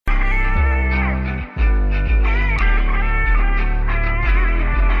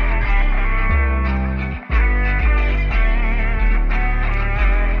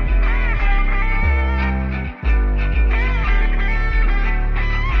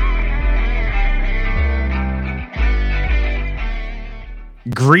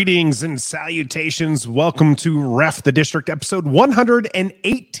Greetings and salutations. Welcome to Ref the District, episode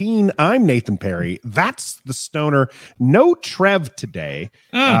 118. I'm Nathan Perry. That's the Stoner. No Trev today.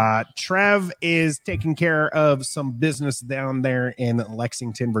 Trev is taking care of some business down there in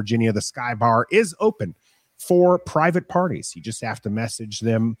Lexington, Virginia. The Sky Bar is open for private parties. You just have to message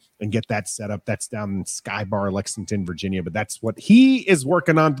them and get that set up. That's down in Sky Bar, Lexington, Virginia. But that's what he is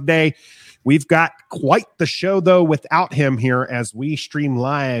working on today. We've got quite the show, though, without him here as we stream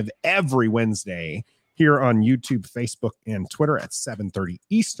live every Wednesday here on YouTube, Facebook, and Twitter at 7:30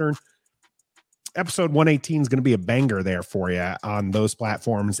 Eastern. Episode 118 is going to be a banger there for you on those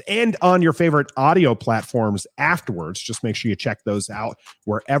platforms and on your favorite audio platforms afterwards. Just make sure you check those out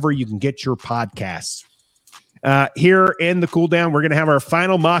wherever you can get your podcasts. Here in the cool down, we're going to have our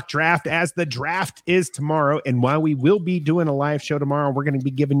final mock draft as the draft is tomorrow. And while we will be doing a live show tomorrow, we're going to be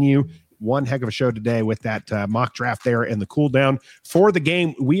giving you one heck of a show today with that mock draft there in the cool down. For the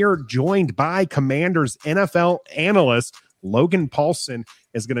game, we are joined by Commanders NFL analyst Logan Paulson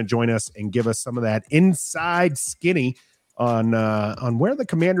is going to join us and give us some of that inside skinny on where the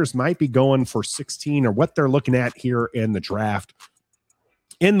Commanders might be going for 16 or what they're looking at here in the draft.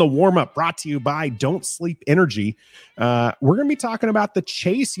 In the warm-up, brought to you by Don't Sleep Energy, we're going to be talking about the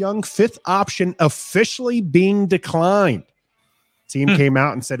Chase Young fifth option officially being declined. Team came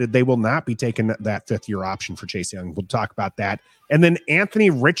out and said that they will not be taking that fifth-year option for Chase Young. We'll talk about that. And then Anthony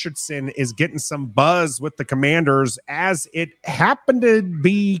Richardson is getting some buzz with the Commanders as it happened to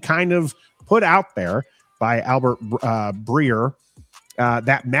be kind of put out there by Albert Breer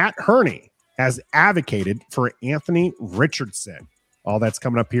that Matt Hurney has advocated for Anthony Richardson. All that's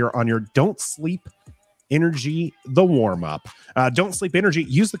coming up here on your Don't Sleep Energy, the warm-up. Don't Sleep Energy.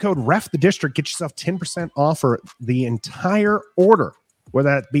 Use the code REFTHEDISTRICT. Get yourself 10% off for the entire order, whether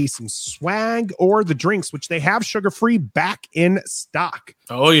that be some swag or the drinks, which they have sugar-free back in stock.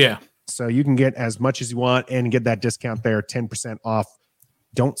 Oh, yeah. So you can get as much as you want and get that discount there, 10% off.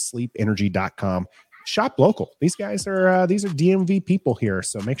 Don'tSleepEnergy.com. Shop local. These guys are these are DMV people here,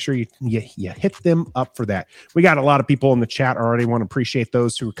 so make sure you hit them up for that. We got a lot of people in the chat already. Want to appreciate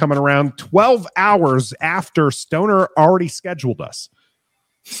those who are coming around 12 hours after Stoner already scheduled us.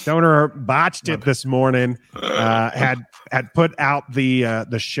 Stoner botched it this morning. Had put out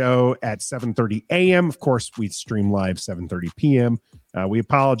the show at 7:30 a.m. Of course, we stream live 7:30 p.m. We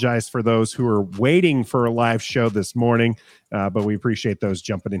apologize for those who are waiting for a live show this morning, but we appreciate those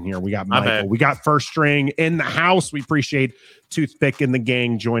jumping in here. We got Michael. We got First String in the house. We appreciate Toothpick and the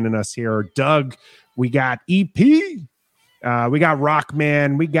gang joining us here. Doug, we got EP. We got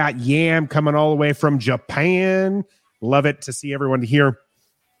Rockman. We got Yam coming all the way from Japan. Love it to see everyone here.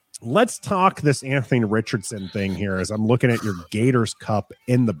 Let's talk this Anthony Richardson thing here as I'm looking at your Gators cup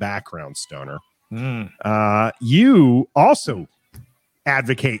in the background, Stoner. You also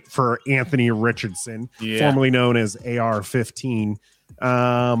advocate for Anthony Richardson, formerly known as AR-15.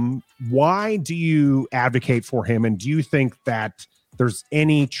 Why do you advocate for him? And do you think that there's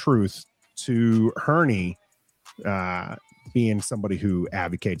any truth to Hurney being somebody who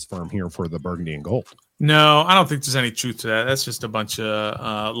advocates for him here for the burgundy and gold? No, I don't think there's any truth to that. That's just a bunch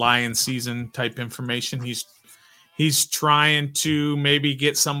of lion season type information. He's trying to maybe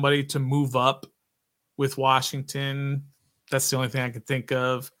get somebody to move up with Washington. That's the only thing I could think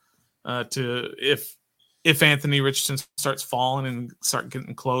of. If Anthony Richardson starts falling and start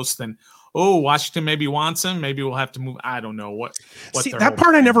getting close, then Washington maybe wants him. Maybe we'll have to move. I don't know what. See, that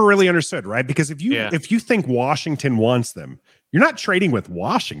part I never really understood, right? Because if you think Washington wants them, you're not trading with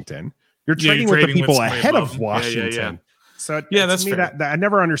Washington. You're trading with the people ahead of Washington. So that's me, that I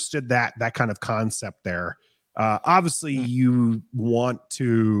never understood that kind of concept there. Obviously, you want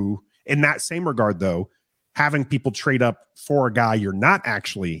to, in that same regard, though, having people trade up for a guy you're not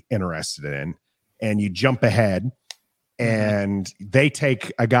actually interested in, and you jump ahead, and they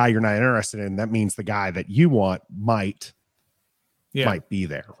take a guy you're not interested in. That means the guy that you want might be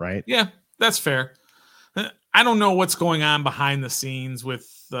there, right? Yeah, that's fair. I don't know what's going on behind the scenes with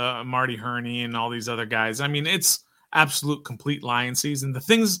Marty Hurney and all these other guys. I mean, it's absolute complete lion season. The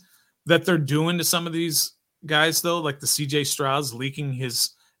things that they're doing to some of these guys, though, like the CJ Stroud's leaking his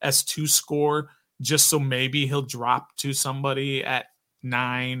S2 score just so maybe he'll drop to somebody at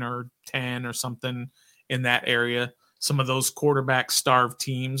 9 or 10 or something in that area. Some of those quarterback starved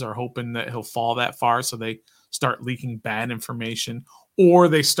teams are hoping that he'll fall that far, so they start leaking bad information, or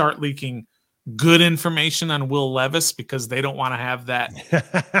they start leaking good information on Will Levis because they don't want to have that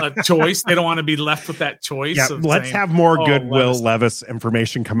choice. They don't want to be left with that choice. Yeah, let's have more good Will Levis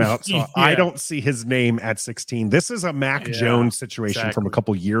information come out. So Yeah. I don't see his name at 16. This is a Mac Jones situation from a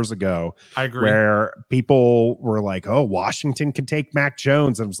couple years ago. I agree. Where people were like, oh, Washington can take Mac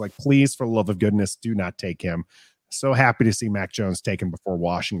Jones. And I was like, please, for the love of goodness, do not take him. So happy to see Mac Jones taken before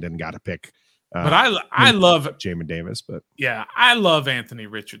Washington got to pick. But I love Jamin Davis. But yeah, I love Anthony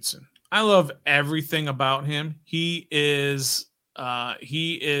Richardson. I love everything about him. He's got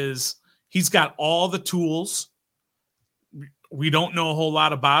all the tools. We don't know a whole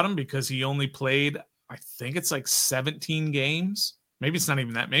lot about him because he only played, I think it's like 17 games. Maybe it's not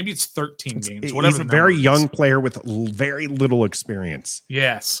even that. Maybe it's 13 games. Whatever. He's a very young player with very little experience.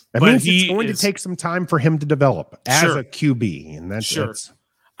 Yes. That means it's going to take some time for him to develop as a QB. And that's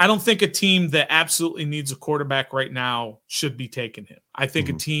I don't think a team that absolutely needs a quarterback right now should be taking him. I think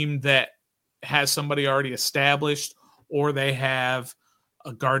a team that has somebody already established, or they have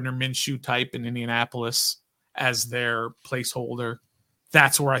a Gardner Minshew type in Indianapolis as their placeholder,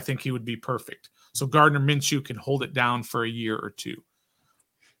 that's where I think he would be perfect. So Gardner Minshew can hold it down for a year or two.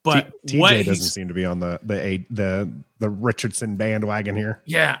 But TJ doesn't seem to be on the Richardson bandwagon here.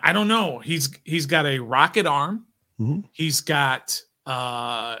 Yeah, I don't know. He's got a rocket arm. Mm-hmm. He's got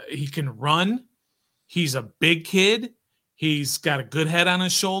he can run. He's a big kid. He's got a good head on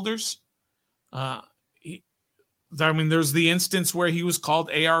his shoulders. There's the instance where he was called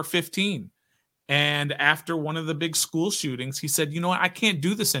AR-15. And after one of the big school shootings, he said, you know what? I can't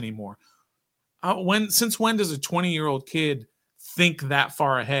do this anymore. Since when does a 20-year-old kid think that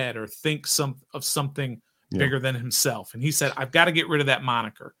far ahead or think of something bigger than himself? And he said, I've got to get rid of that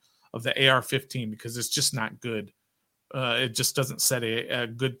moniker of the AR-15 because it's just not good. It just doesn't set a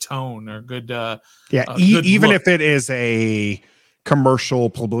good tone or good. Even look. If it is a commercial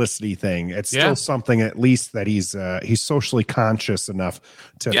publicity thing, it's still something at least that he's socially conscious enough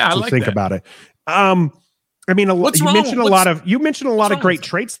to think about it. I mean, you mentioned a lot of great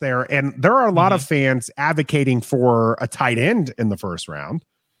traits there, and there are a lot of fans advocating for a tight end in the first round.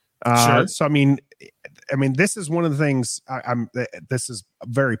 So I mean, this is one of the things. This is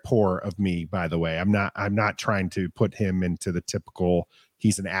very poor of me, by the way. I'm not trying to put him into the typical.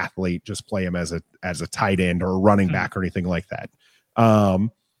 He's an athlete. Just play him as a tight end or a running back or anything like that.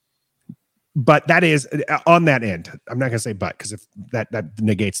 But that is on that end. I'm not going to say but because if that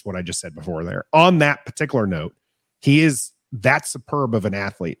negates what I just said before there. On that particular note, he is that superb of an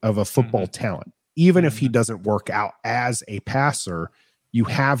athlete, of a football talent. Even if he doesn't work out as a passer, you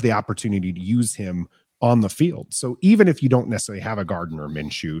have the opportunity to use him on the field. So even if you don't necessarily have a Gardner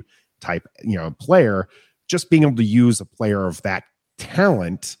Minshew type, player, just being able to use a player of that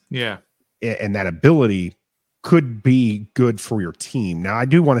talent, and that ability could be good for your team. Now, I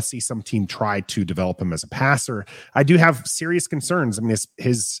do want to see some team try to develop him as a passer. I do have serious concerns. I mean,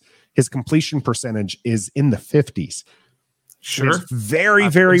 his completion percentage is in the 50s. Sure. It's very,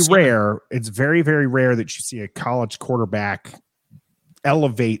 very rare. It's very, very rare that you see a college quarterback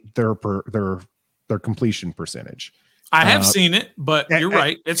elevate their completion percentage. I have seen it, but you're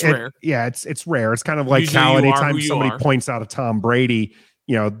right. It's rare. Yeah, it's rare. It's kind of like how anytime somebody points out a Tom Brady,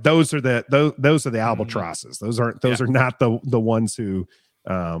 those are the albatrosses. Those are not the ones who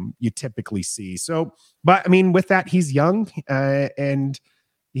you typically see. So, but I mean, with that, he's young and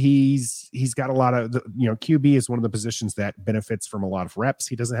he's got a lot of QB is one of the positions that benefits from a lot of reps.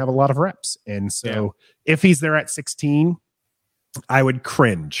 He doesn't have a lot of reps, and so if he's there at 16, I would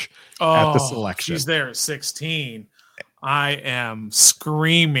cringe at the selection. If he's there at 16, I am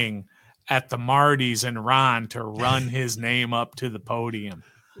screaming at the Martys and Ron to run his name up to the podium.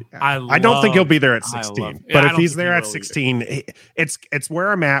 I don't think he'll be there at 16, but if he's there at 16, it's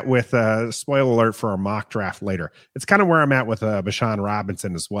where I'm at with spoiler alert for a mock draft later. It's kind of where I'm at with Bashan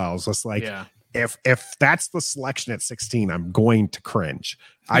Robinson as well. It's just like, if that's the selection at 16, I'm going to cringe.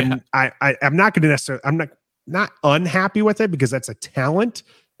 I'm not going to necessarily, I'm not unhappy with it because that's a talent.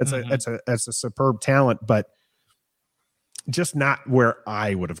 That's a superb talent, but just not where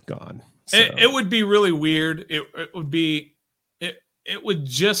I would have gone. So. It would be really weird. It would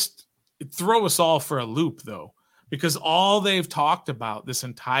just throw us all for a loop, though, because all they've talked about this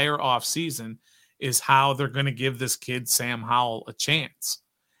entire offseason is how they're going to give this kid Sam Howell a chance.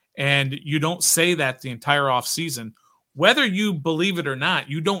 And you don't say that the entire offseason. Whether you believe it or not,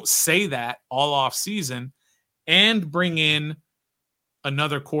 you don't say that all offseason and bring in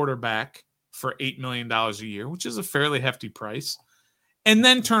another quarterback for $8 million a year, which is a fairly hefty price, and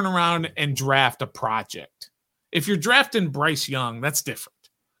then turn around and draft a project. If you're drafting Bryce Young, that's different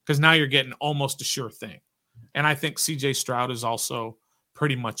because now you're getting almost a sure thing. And I think CJ Stroud is also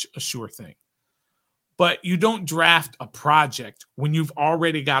pretty much a sure thing. But you don't draft a project when you've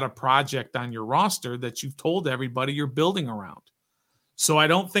already got a project on your roster that you've told everybody you're building around. So I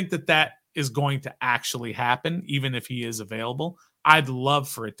don't think that is going to actually happen, even if he is available. I'd love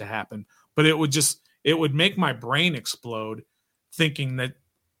for it to happen, but it would make my brain explode thinking that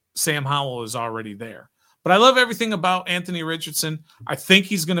Sam Howell is already there. But I love everything about Anthony Richardson. I think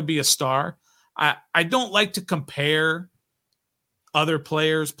he's going to be a star. I don't like to compare other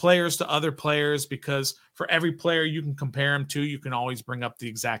players to other players, because for every player you can compare him to, you can always bring up the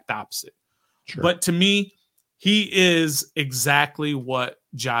exact opposite. Sure. But to me, he is exactly what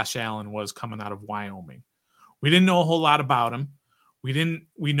Josh Allen was coming out of Wyoming. We didn't know a whole lot about him.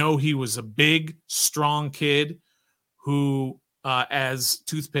 We know he was a big, strong kid who, as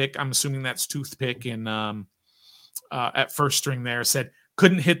Toothpick, I'm assuming that's Toothpick in at first string there, said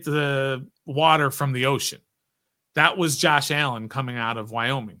couldn't hit the water from the ocean. That was Josh Allen coming out of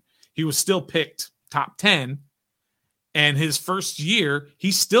Wyoming. He was still picked top 10, and his first year,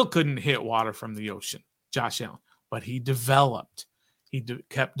 he still couldn't hit water from the ocean, Josh Allen. But he developed. He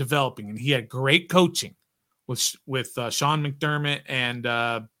kept developing, and he had great coaching with Sean McDermott and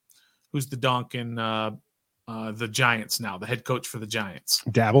who's the donk in the Giants now, the head coach for the Giants.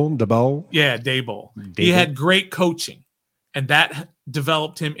 Daboll? Yeah, Daboll. He had great coaching, and that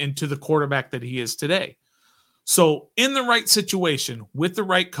developed him into the quarterback that he is today. So in the right situation, with the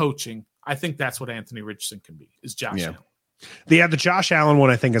right coaching, I think that's what Anthony Richardson can be, is Josh Allen. The Josh Allen one,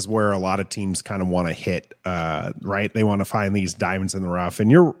 I think, is where a lot of teams kind of want to hit, right? They want to find these diamonds in the rough.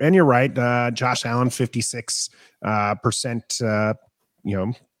 And you're right. Josh Allen, 56%,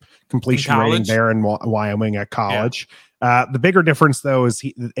 completion rating there in Wyoming at college. Yeah. The bigger difference, though, is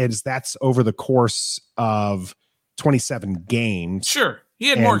that's over the course of 27 games. Sure. He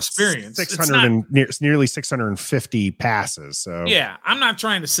had more experience. Nearly 650 passes. So yeah, I'm not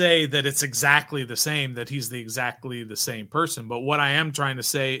trying to say that it's exactly the same, that he's exactly the same person. But what I am trying to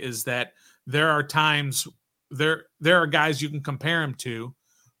say is that there are times there are guys you can compare him to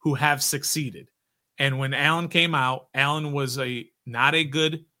who have succeeded. And when Allen came out, Allen was not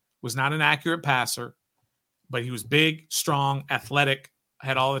an accurate passer, but he was big, strong, athletic,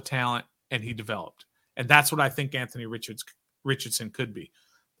 had all the talent, and he developed. And that's what I think Anthony Richardson could be.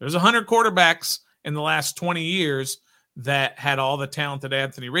 There's 100 quarterbacks in the last 20 years that had all the talent that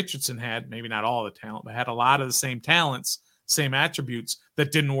Anthony Richardson had, maybe not all the talent, but had a lot of the same talents, same attributes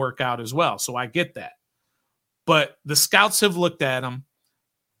that didn't work out as well. So I get that. But the scouts have looked at him,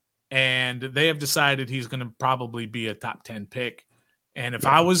 and they have decided he's going to probably be a top 10 pick. And if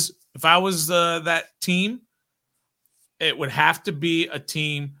I was that team, it would have to be a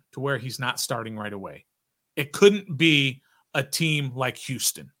team to where he's not starting right away. It couldn't be a team like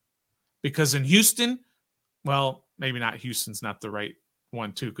Houston, because in Houston, well, maybe not Houston's not the right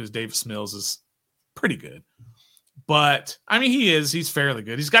one too, because Davis Mills is pretty good. But I mean, he's fairly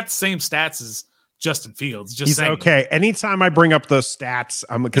good. He's got the same stats as Justin Fields. He's saying. Okay. Anytime I bring up those stats,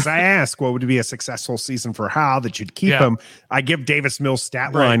 because I ask what would be a successful season for Howe that you'd keep him, I give Davis Mills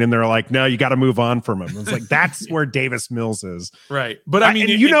stat line, and they're like, no, you got to move on from him. It's like, that's where Davis Mills is. Right. But I mean,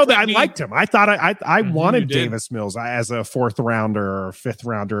 I liked him. I thought I wanted Davis Mills as a 4th rounder or 5th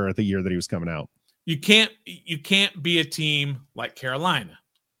rounder the year that he was coming out. You can't be a team like Carolina.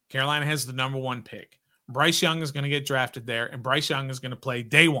 Carolina has the number 1 pick. Bryce Young is going to get drafted there, and Bryce Young is going to play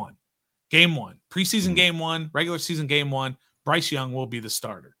day 1. Game 1, preseason game 1, regular season game 1, Bryce Young will be the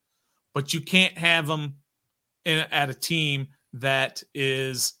starter. But you can't have him at a team that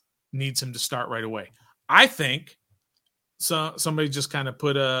needs him to start right away. I think somebody just kind of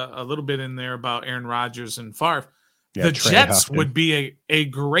put a little bit in there about Aaron Rodgers and Favre. Yeah, the Trey Jets Huffman would be a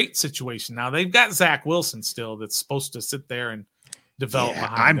great situation. Now, they've got Zach Wilson still that's supposed to sit there and develop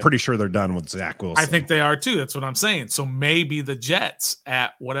behind I'm pretty sure they're done with Zach Wilson. I think they are too. That's what I'm saying. So maybe the Jets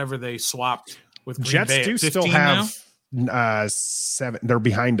at whatever they swapped with Green Jets Bay do still have 7. They're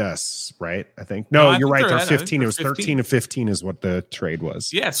behind us, right? I think. No, you're right. They're 15. It was 13 to 15 is what the trade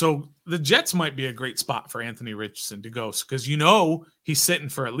was. Yeah. So the Jets might be a great spot for Anthony Richardson to go, because he's sitting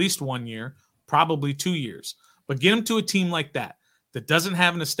for at least 1 year, probably 2 years. But get him to a team like that doesn't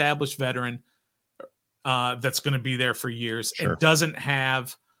have an established veteran that's going to be there for years. Sure. It doesn't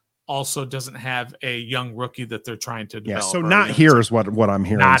have a young rookie that they're trying to develop. Yeah, so not here is what I'm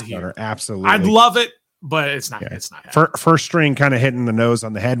hearing. Not here. Absolutely. I'd love it, but it's not. Yeah. It's not. First string kind of hitting the nose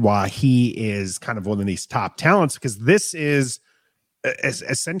on the head while he is kind of one of these top talents, because this is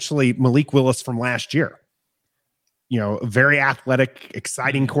essentially Malik Willis from last year. Very athletic,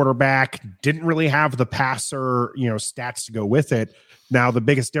 exciting quarterback, didn't really have the passer, stats to go with it. Now, the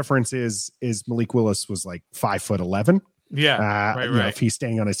biggest difference is Malik Willis was like 5'11". Yeah. Right. If he's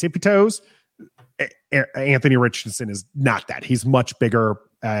staying on his tippy toes, Anthony Richardson is not that. He's much bigger,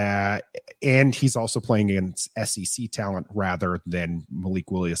 and he's also playing against SEC talent rather than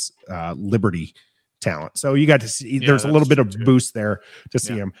Malik Willis Liberty talent. So you got to see there's a little bit of boost there to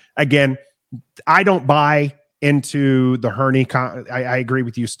see him. Again, I don't buy into the Hurney. I agree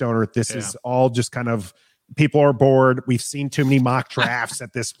with you, Stoner. This is all just kind of people are bored. We've seen too many mock drafts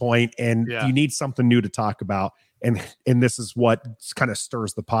at this point, and you need something new to talk about. And this is what kind of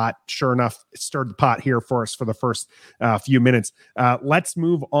stirs the pot. Sure enough, it stirred the pot here for us for the first few minutes. Let's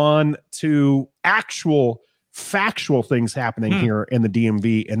move on to actual factual things happening here in the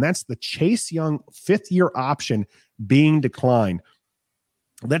DMV, and that's the Chase Young 5th-year option being declined.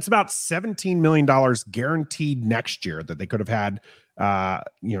 That's about $17 million guaranteed next year that they could have had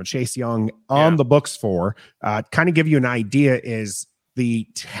Chase Young on the books for. Kind of give you an idea is the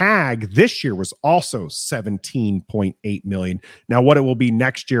tag this year was also $17.8 million. Now, what it will be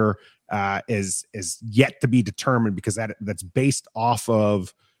next year is yet to be determined because that's based off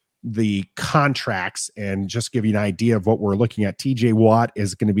of the contracts. And just give you an idea of what we're looking at. TJ Watt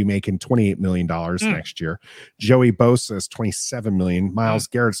is going to be making $28 million next year. Joey Bosa is $27 million. Myles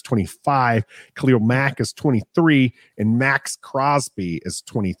Garrett's $25. Khalil Mack is $23, and Max Crosby is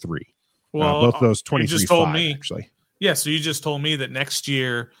 $23. Well, both of those 23. You just told me actually. Yeah, so you just told me that next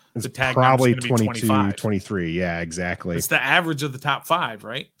year it's the tag probably number is going to be 25. 23. Yeah, exactly. It's the average of the top 5,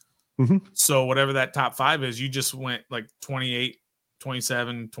 right? Mm-hmm. So whatever that top 5 is, you just went like 28,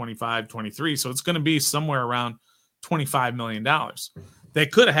 27, 25, 23. So it's going to be somewhere around $25 million. They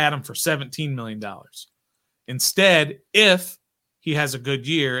could have had him for $17 million. Instead, if he has a good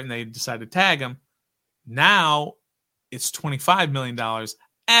year and they decide to tag him, now it's $25 million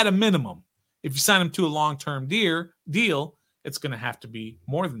at a minimum. If you sign him to a long-term deal, it's going to have to be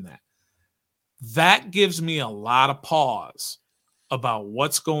more than that. That gives me a lot of pause about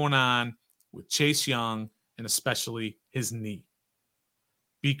what's going on with Chase Young and especially his knee.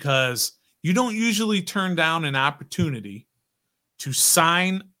 Because you don't usually turn down an opportunity to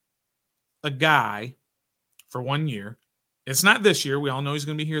sign a guy for 1 year. It's not this year. We all know he's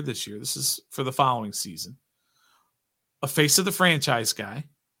going to be here this year. This is for the following season. A face of the franchise guy.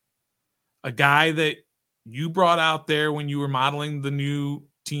 A guy that you brought out there when you were modeling the new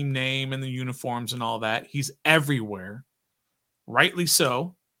team name and the uniforms and all that. He's everywhere. Rightly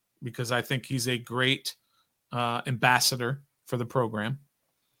so, because I think he's a great ambassador for the program.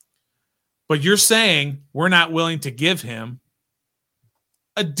 But you're saying we're not willing to give him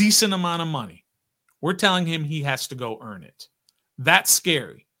a decent amount of money. We're telling him he has to go earn it. That's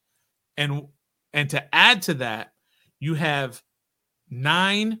scary. And to add to that, you have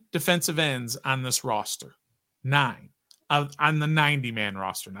 9 defensive ends on this roster. 9. On the 90-man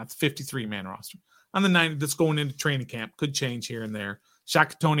roster, not the 53-man roster. On the 90 that's going into training camp. Could change here and there.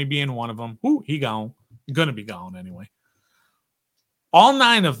 Shaka Toney being one of them. He gone. Going to be gone anyway. All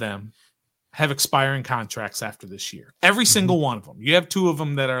 9 of them have expiring contracts after this year. Every single one of them. You have 2 of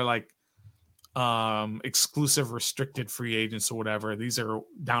them that are like exclusive restricted free agents or whatever. These are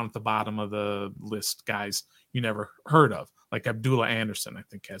down at the bottom of the list, guys you never heard of. Like Abdullah Anderson, I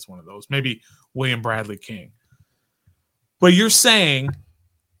think, has one of those. Maybe William Bradley King. But you're saying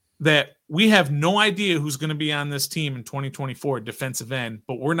that we have no idea who's going to be on this team in 2024 defensive end,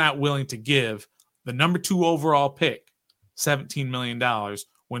 but we're not willing to give the number 2 overall pick $17 million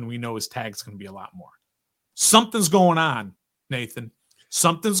when we know his tag's going to be a lot more. Something's going on, Nathan.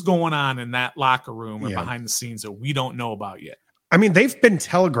 Something's going on in that locker room or behind the scenes that we don't know about yet. I mean, they've been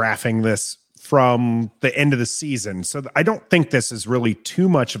telegraphing this from the end of the season. So I don't think this is really too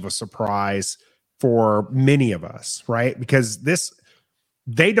much of a surprise for many of us, right? Because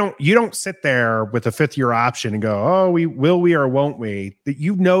you don't sit there with a 5th-year option and go, oh, will we or won't we? That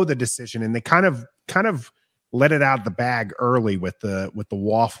you know the decision, and they kind of let it out of the bag early with the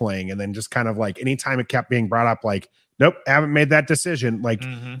waffling, and then just kind of like anytime it kept being brought up, like, nope, haven't made that decision. Like,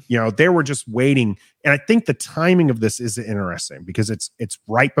 they were just waiting. And I think the timing of this is interesting because it's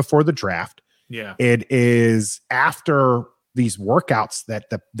right before the draft. Yeah. It is after these workouts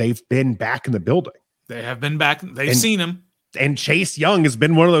that they've been back in the building. They have been back. They've seen him. And Chase Young has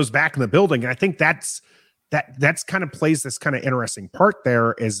been one of those back in the building. And I think that's kind of plays this kind of interesting part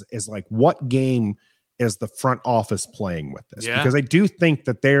there is like what game is the front office playing with this? Yeah. Because I do think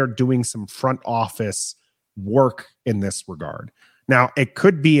that they're doing some front office work in this regard. Now, it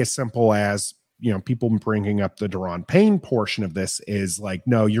could be as simple as, people bringing up the Daron Payne portion of this is like,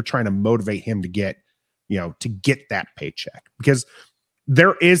 no, you're trying to motivate him to get that paycheck because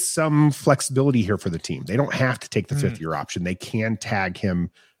there is some flexibility here for the team. They don't have to take the 5th-year option. They can tag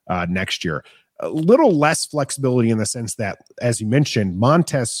him next year. a little less flexibility in the sense that, as you mentioned,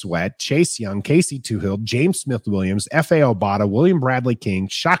 Montez Sweat, Chase Young, Casey Toohill, James Smith-Williams, F.A. Obata, William Bradley King,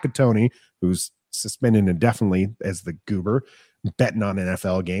 Shaka Toney, who's suspended indefinitely as the goober, betting on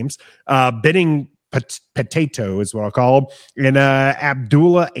NFL games, Benning Potato is what I'll call him, and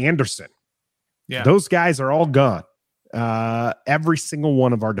Abdullah Anderson. Yeah. Those guys are all gone. Every single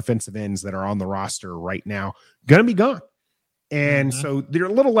one of our defensive ends that are on the roster right now going to be gone. And so there's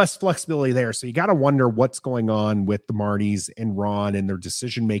a little less flexibility there. So you got to wonder what's going on with the Martys and Ron and their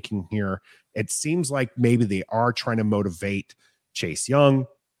decision making here. It seems like maybe they are trying to motivate Chase Young,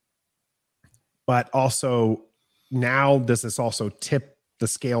 but also now does this also tip the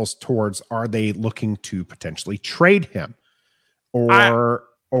scales towards, are they looking to potentially trade him, or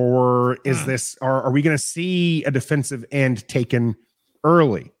is this, are we going to see a defensive end taken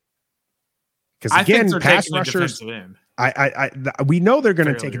early? Because again, pass rushers, we know they're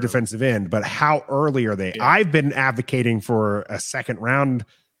going to take a defensive end, but how early are they? Yeah. I've been advocating for a second round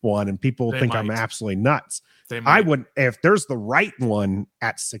one, and people think I'm absolutely nuts. I would, if there's the right one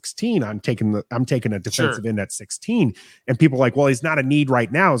at 16, I'm taking a defensive end at 16, and people are like, well, he's not a need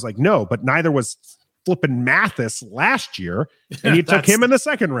right now. It's like, no, but neither was flipping Mathis last year, and you took him in the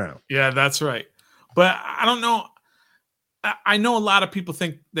second round. Yeah, that's right. But I don't know. I know a lot of people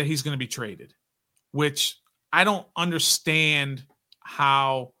think that he's going to be traded, which I don't understand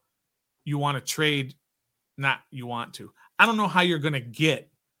how you want to trade. I don't know how you're going to get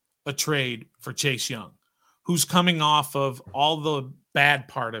a trade for Chase Young, who's coming off of all the bad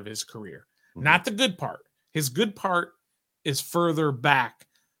part of his career, not the good part. His good part is further back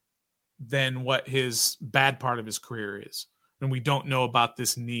than what his bad part of his career is. And we don't know about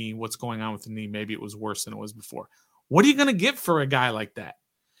this knee, what's going on with the knee. Maybe it was worse than it was before. What are you going to get for a guy like that?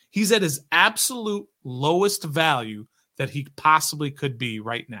 He's at his absolute lowest value that he possibly could be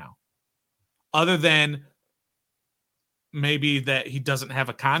right now. Other than maybe that he doesn't have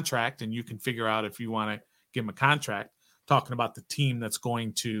a contract, and you can figure out if you want to give him a contract, talking about the team that's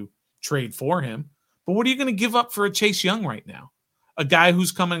going to trade for him. But what are you going to give up for a Chase Young right now? A guy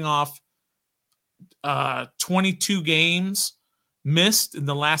who's coming off 22 games missed in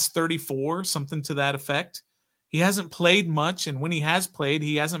the last 34, something to that effect. He hasn't played much, and when he has played,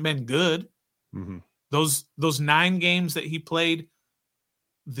 he hasn't been good. Mm-hmm. Those 9 games that he played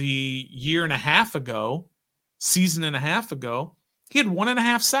the year and a half ago, season and a half ago, he had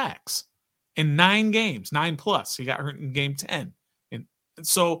 1.5 sacks in 9 games, 9 plus. He got hurt in game 10. And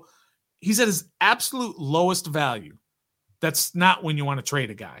so he's at his absolute lowest value. That's not when you want to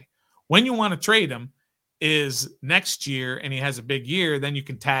trade a guy. When you want to trade him is next year, and he has a big year, then you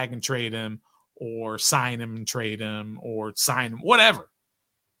can tag and trade him, or sign him and trade him, or sign him, whatever.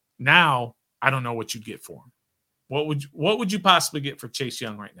 Now, I don't know what you'd get for him. What would you possibly get for Chase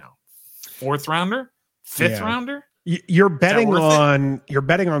Young right now? 4th rounder? 5th rounder? You're betting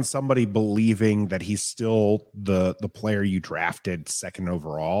on somebody believing that he's still the player you drafted 2nd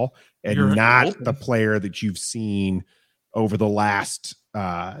overall, and you're not the player that you've seen over the last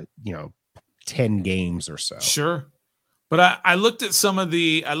 10 games or so. Sure. But I looked at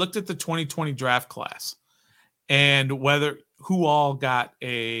the 2020 draft class, and who all got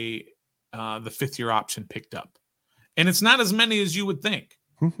the 5th year option picked up. And it's not as many as you would think.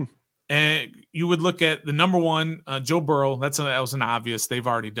 And you would look at the number 1, Joe Burrow. That was an obvious. They've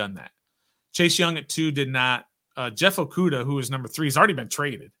already done that. Chase Young at 2 did not. Jeff Okudah, who is number 3, has already been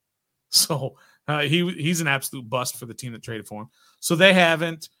traded. So he's an absolute bust for the team that traded for him. So they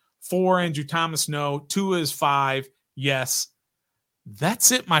haven't. 4, Andrew Thomas, no. 2 is 5. Yes.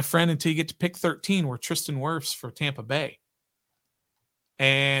 That's it, my friend, until you get to pick 13, where Tristan Wirfs for Tampa Bay,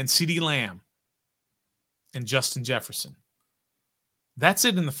 and CeeDee Lamb, and Justin Jefferson. That's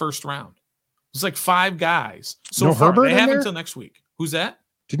it in the first round. It's like 5 guys. So no far, Herbert they have there? until next week. Who's that?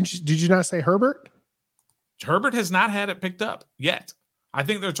 Did you not say Herbert? Herbert has not had it picked up yet. I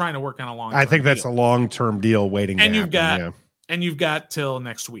think they're trying to work on a long-term I think that's deal. a long-term deal waiting. And you've got till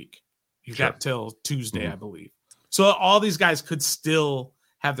next week. You've got till Tuesday, I believe. So all these guys could still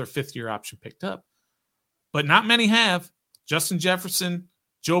have their 5th year option picked up, but not many have. Justin Jefferson,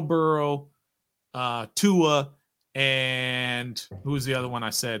 Joe Burrow, Tua, and who was the other one I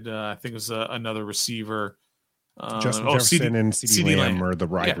said? I think it was another receiver. Justin Jefferson and CeeDee Lamb are the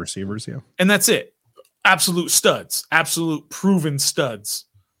wide receivers, and that's it. Absolute studs, absolute proven studs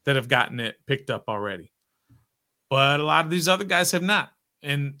that have gotten it picked up already. But a lot of these other guys have not,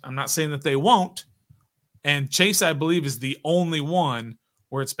 and I'm not saying that they won't. And Chase, I believe, is the only one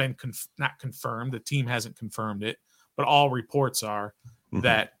where it's been not confirmed. The team hasn't confirmed it, but all reports are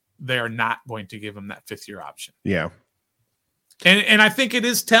that they are not going to give him that 5th year option. Yeah. And I think it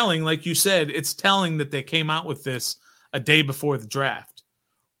is telling, like you said, it's telling that they came out with this a day before the draft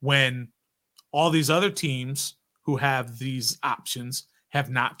when all these other teams who have these options have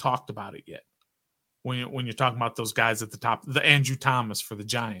not talked about it yet. When you're talking about those guys at the top, the Andrew Thomas for the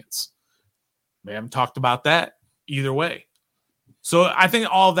Giants, they haven't talked about that either way. So I think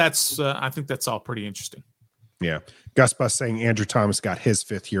that's all pretty interesting. Yeah. Gus Bus saying Andrew Thomas got his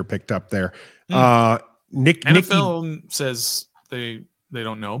 5th year picked up there. NFL says they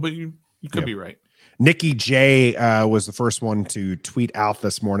don't know, but you could be right. Nikki J was the first one to tweet out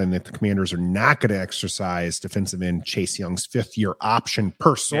this morning that the Commanders are not going to exercise defensive end Chase Young's 5th year option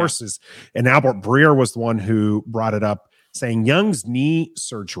per sources. Yeah. And Albert Breer was the one who brought it up, saying Young's knee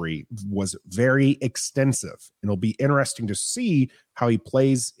surgery was very extensive. And it'll be interesting to see how he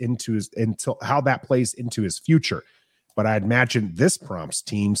plays how that plays into his future. But I imagine this prompts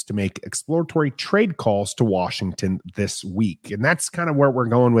teams to make exploratory trade calls to Washington this week. And that's kind of where we're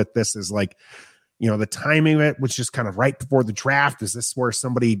going with this, is like, the timing of it, which is kind of right before the draft. Is this where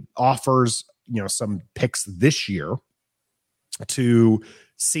somebody offers, some picks this year to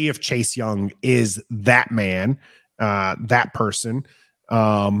see if Chase Young is that man, that person?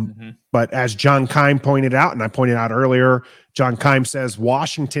 But as John Keim pointed out, and I pointed out earlier, John Keim says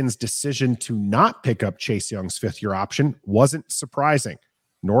Washington's decision to not pick up Chase Young's 5th year option wasn't surprising,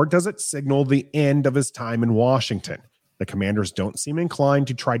 nor does it signal the end of his time in Washington. The Commanders don't seem inclined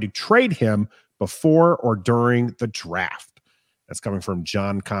to try to trade him before or during the draft. That's coming from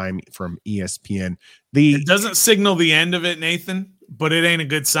John Keim from ESPN. It doesn't signal the end of it, Nathan, but it ain't a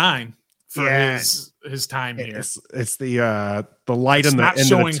good sign for his time here. It's the light in the end of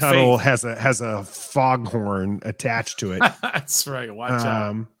the tunnel has a foghorn attached to it. That's right. Watch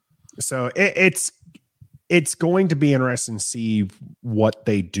out. So it's going to be interesting to see what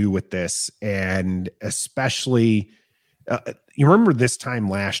they do with this, and especially. You remember this time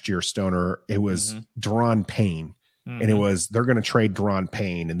last year, Stoner, it was Deron Payne, and they're going to trade Deron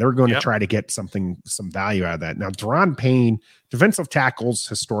Payne, and they're going to try to get some value out of that. Now, Deron Payne, defensive tackles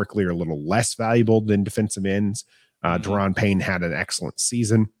historically are a little less valuable than defensive ends. Deron Payne had an excellent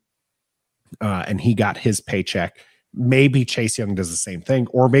season, and he got his paycheck. Maybe Chase Young does the same thing,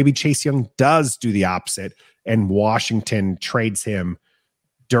 or maybe Chase Young does do the opposite, and Washington trades him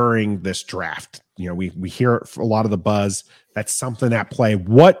during this draft. We hear a lot of the buzz. That's something at play.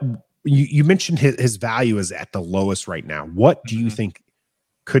 What you mentioned, his value is at the lowest right now. What do you think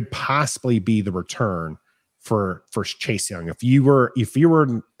could possibly be the return for Chase Young? If you were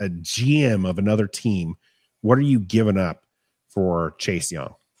a GM of another team, what are you giving up for Chase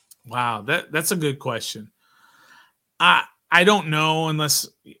Young? Wow, that's a good question. I don't know, unless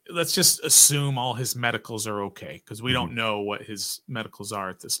let's just assume all his medicals are okay, because we don't know what his medicals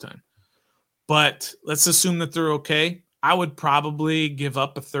are at this time. But let's assume that they're okay. I would probably give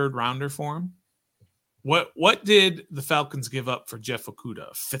up a 3rd rounder for him. What did the Falcons give up for Jeff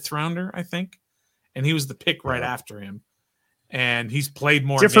Okudah? A 5th rounder, I think. And he was the pick right after him. And he's played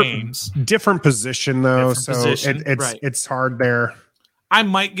more games. Different position, though. It's hard there. I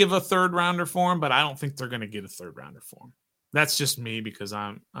might give a 3rd rounder for him, but I don't think they're going to get a 3rd rounder for him. That's just me, because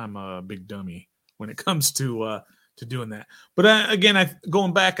I'm a big dummy when it comes to doing that. But again,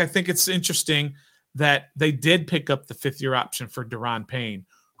 going back, I think it's interesting that they did pick up the 5th year option for Deron Payne,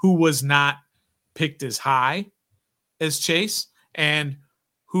 who was not picked as high as Chase, and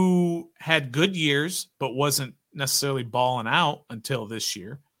who had good years but wasn't necessarily balling out until this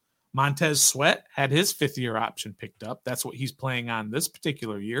year. Montez Sweat had his 5th year option picked up. That's what he's playing on this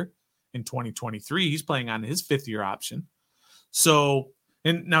particular year. In 2023, he's playing on his 5th year option. So,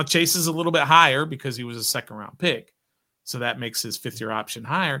 and now Chase is a little bit higher because he was a 2nd round pick. So that makes his 5th year option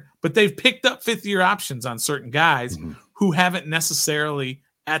higher. But they've picked up 5th year options on certain guys who haven't necessarily,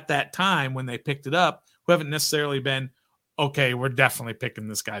 at that time when they picked it up, who haven't necessarily been, okay, we're definitely picking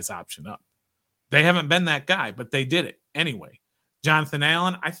this guy's option up. They haven't been that guy, but they did it anyway. Jonathan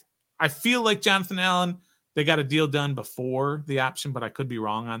Allen, I feel like Jonathan Allen, they got a deal done before the option, but I could be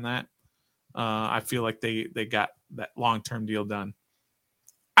wrong on that. I feel like they got that long-term deal done.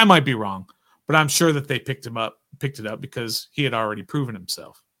 I might be wrong, but I'm sure that they picked it up because he had already proven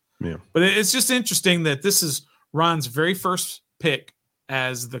himself. Yeah. But it's just interesting that this is Ron's very first pick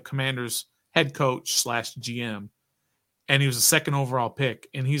as the Commanders head coach / GM. And he was a 2nd overall pick.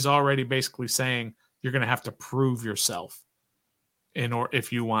 And he's already basically saying you're going to have to prove yourself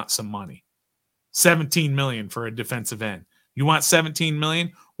if you want some money. $17 million for a defensive end. You want $17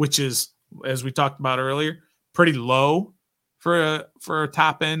 million, which is, as we talked about earlier, pretty low for a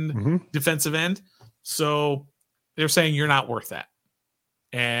top end defensive end. So they're saying you're not worth that.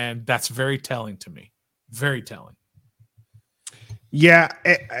 And that's very telling to me. Very telling. Yeah,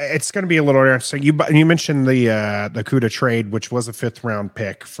 it's going to be a little interesting. You mentioned the Kuda trade, which was a 5th round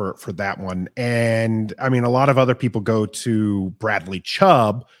pick for that one, and I mean a lot of other people go to Bradley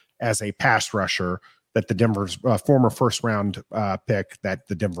Chubb as a pass rusher that the Denver's former 1st round pick that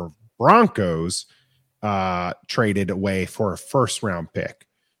the Denver Broncos traded away for a 1st round pick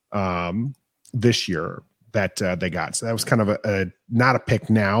this year that they got. So that was kind of a not a pick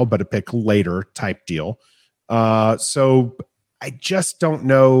now, but a pick later type deal. So I just don't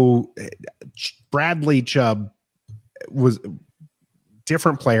know. Bradley Chubb was a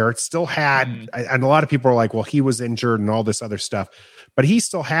different player. It still had, and a lot of people are like, well, he was injured and all this other stuff, but he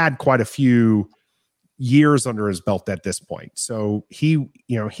still had quite a few years under his belt at this point. So he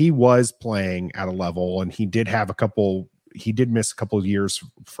was playing at a level, and he did miss a couple of years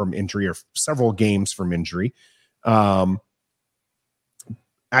from injury, or several games from injury. So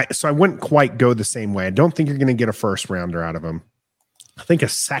I wouldn't quite go the same way. I don't think you're going to get a 1st rounder out of him. I think a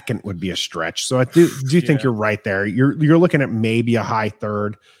 2nd would be a stretch. So I do think you're right there. You're looking at maybe a high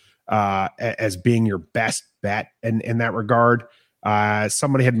 3rd as being your best bet in that regard.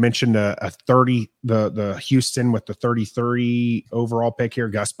 Somebody had mentioned a 30, the Houston with the 33 overall pick here.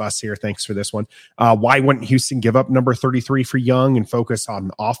 Gus Bus here. Thanks for this one. Why wouldn't Houston give up number 33 for Young and focus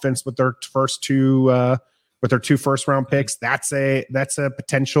on offense with their first two 1st round picks? That's a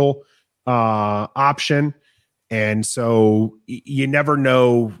potential option. And so you never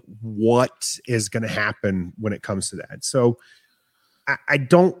know what is going to happen when it comes to that. So I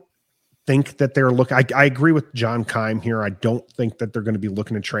don't think that they're looking. I agree with John Keim here. I don't think that they're going to be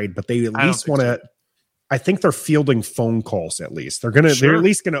looking to trade, but they at least want to. I think they're fielding phone calls. At least they're They're at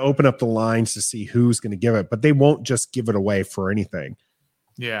least going to open up the lines to see who's going to give it, but they won't just give it away for anything.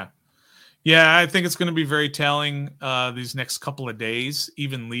 Yeah. I think it's going to be very telling these next couple of days,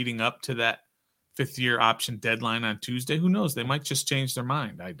 even leading up to that 5th-year option deadline on Tuesday. Who knows? They might just change their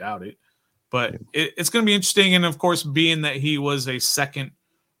mind. I doubt it. But it's going to be interesting. And, of course, being that he was a 2nd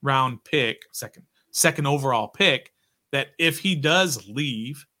round pick, second overall pick, that if he does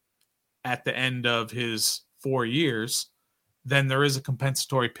leave at the end of his 4 years, then there is a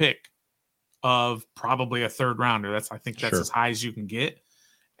compensatory pick of probably a 3rd rounder. I think that's as high as you can get.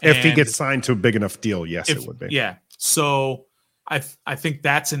 If he gets signed to a big enough deal, yes, it would be. Yeah. So I think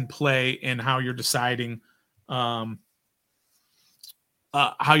that's in play in how you're deciding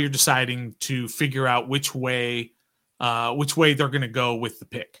to figure out which way they're going to go with the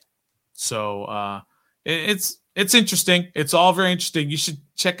pick. So it's interesting. It's all very interesting. You should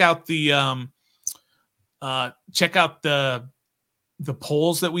check out the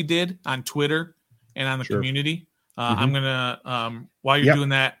polls that we did on Twitter and on the community. I'm gonna while you're doing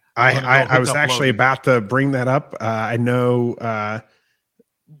that. I was actually about to bring that up. I know,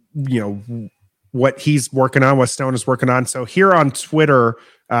 what he's working on, what Stone is working on. So here on Twitter,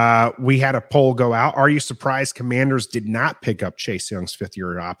 we had a poll go out. Are you surprised Commanders did not pick up Chase Young's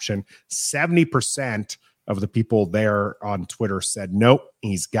 5th-year option? 70% of the people there on Twitter said, nope,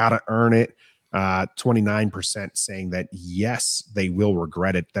 he's got to earn it. 29% saying that yes, they will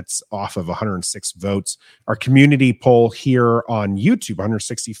regret it. That's off of 106 votes. Our community poll here on YouTube,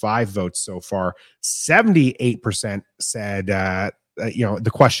 165 votes so far. 78% said,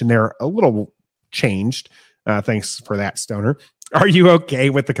 the question there a little changed. Thanks for that, Stoner. Are you okay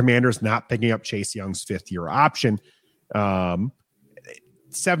with the Commanders not picking up Chase Young's 5th-year option?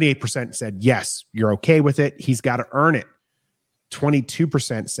 78% said yes, you're okay with it. He's got to earn it.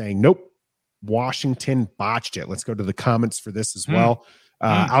 22% saying nope. Washington botched it. Let's go to the comments for this as well.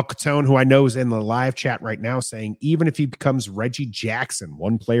 Al Capone, who I know is in the live chat right now, saying even if he becomes Reggie Jackson,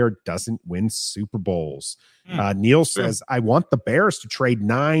 one player doesn't win Super Bowls. Neil says, I want the Bears to trade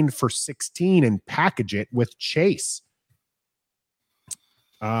 9 for 16 and package it with Chase.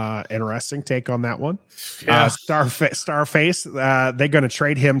 Interesting take on that one. Yeah. Starface, they're going to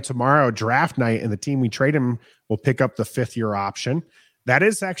trade him tomorrow, draft night, and the team we trade him will pick up the 5th-year option. That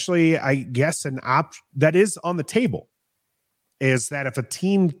is actually, I guess, an option that is on the table, is that if a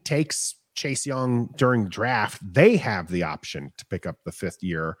team takes Chase Young during draft, they have the option to pick up the 5th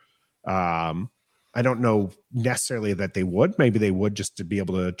year. I don't know necessarily that they would. Maybe they would, just to be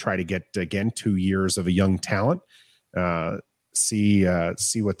able to try to get, again, 2 years of a young talent, see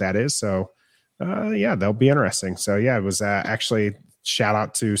what that is. So, that'll be interesting. So, it was actually... Shout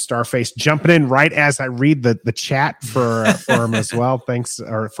out to Starface jumping in right as I read the chat for him as well. Thanks,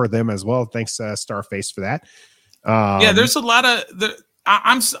 or for them as well. Thanks, Starface, for that. There's a lot of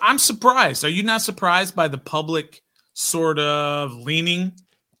I'm surprised. Are you not surprised by the public sort of leaning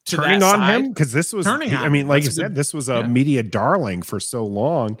to turning that on side? him? Because this was, like you said, this was a media darling for so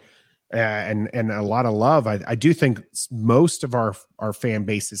long. and a lot of love. I do think most of our fan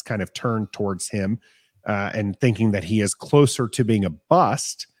base is kind of turned towards him and thinking that he is closer to being a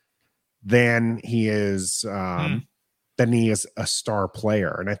bust than he is a star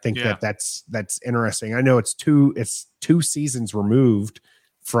player. And I think that's interesting. I know it's two seasons removed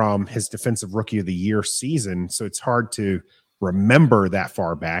from his defensive rookie of the year season, so it's hard to remember that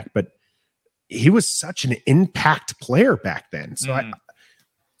far back, but he was such an impact player back then. So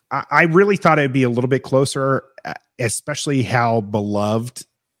I really thought it'd be a little bit closer, especially how beloved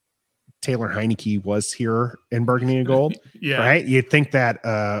Taylor Heineke was here in Burgundy and Gold. Right? You'd think that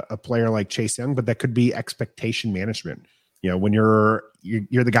a player like Chase Young, but that could be expectation management. You know, when you're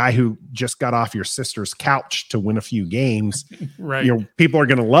the guy who just got off your sister's couch to win a few games, right? You know, people are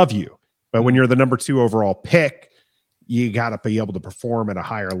going to love you. But when you're the number 2 overall pick, you got to be able to perform at a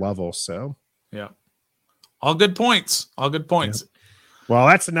higher level. So, yeah, all good points. All good points. Yeah. Well,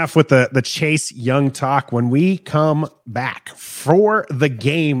 that's enough with the Chase Young talk. When we come back for the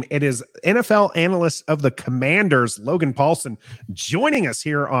game, it is NFL analyst of the Commanders, Logan Paulson, joining us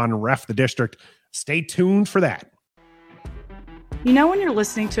here on Ref the District. Stay tuned for that. You know when you're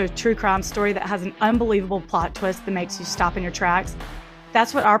listening to a true crime story that has an unbelievable plot twist that makes you stop in your tracks?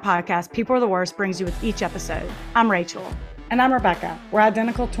 That's what our podcast, People Are the Worst, brings you with each episode. I'm Rachel. And I'm Rebecca. We're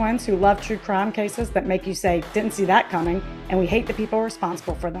identical twins who love true crime cases that make you say, didn't see that coming, and we hate the people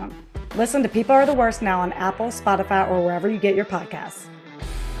responsible for them. Listen to People Are the Worst now on Apple, Spotify, or wherever you get your podcasts.